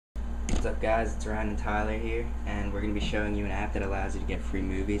What's up guys, it's Ryan and Tyler here, and we're going to be showing you an app that allows you to get free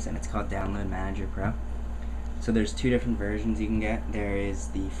movies, and it's called Download Manager Pro. So there's two different versions you can get. There is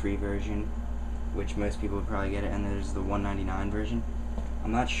the free version, which most people would probably get it, and there's the $1.99 version.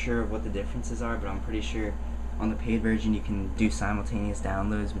 I'm not sure what the differences are, but I'm pretty sure on the paid version you can do simultaneous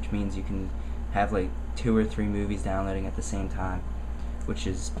downloads, which means you can have like 2 or 3 movies downloading at the same time, which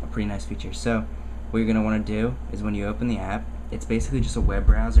is a pretty nice feature. So what you're going to want to do is when you open the app, it's basically just a web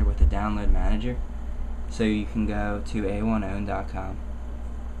browser with a download manager. So you can go to a1own.com,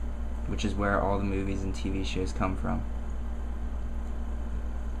 which is where all the movies and TV shows come from.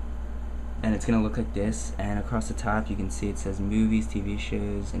 And it's going to look like this, and across the top you can see it says movies, TV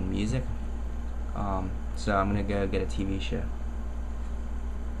shows, and music. So I'm going to go get a TV show.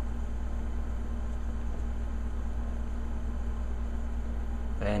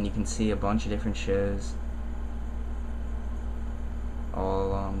 And you can see a bunch of different shows all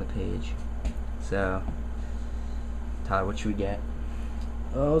along the page. So, Tyler, what should we get?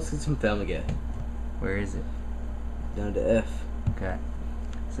 Oh, let's get some Family Guy. Where is it? Down to F. Okay.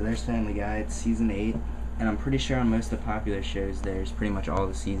 So there's Family Guy. It's season 8, and I'm pretty sure on most of the popular shows there's pretty much all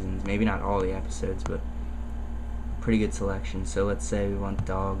the seasons. Maybe not all the episodes, but pretty good selection. So let's say we want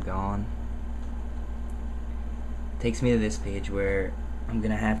Doggone. Takes me to this page where I'm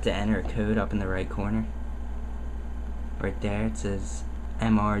gonna have to enter a code up in the right corner. Right there it says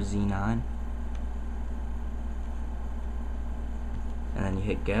MRZ9, and then you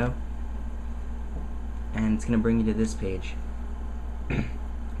hit go, and it's gonna bring you to this page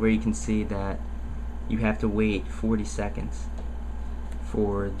where you can see that you have to wait 40 seconds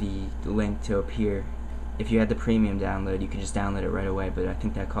for the link to appear. If you had the premium download, you could just download it right away, but I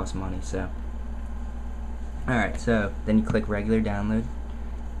think that costs money. So alright, so then you click regular download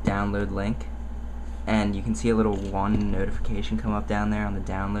link, and you can see a little 1 notification come up down there on the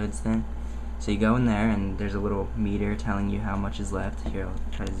downloads thing. So you go in there, and there's a little meter telling you how much is left. Here, I'll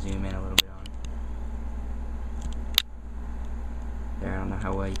try to zoom in a little bit on it. There, I don't know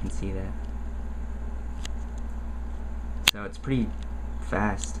how well you can see that. So it's pretty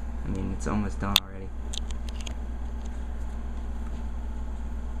fast. I mean, it's almost done already.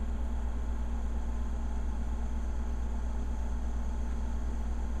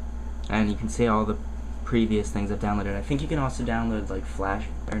 And you can see all the previous things I've downloaded. I think you can also download like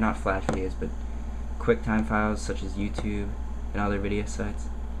not flash videos, but QuickTime files such as YouTube and other video sites.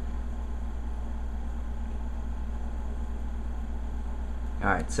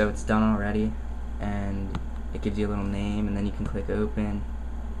 Alright, so it's done already, and it gives you a little name, and then you can click open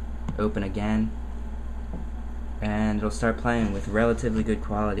again, and it'll start playing with relatively good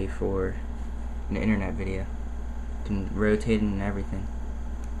quality for an internet video. You can rotate it and everything.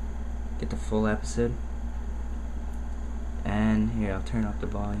 Get the full episode, and here, I'll turn up the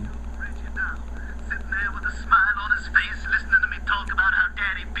volume.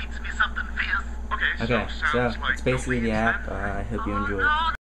 Okay, so it's basically the app. I hope you enjoy it.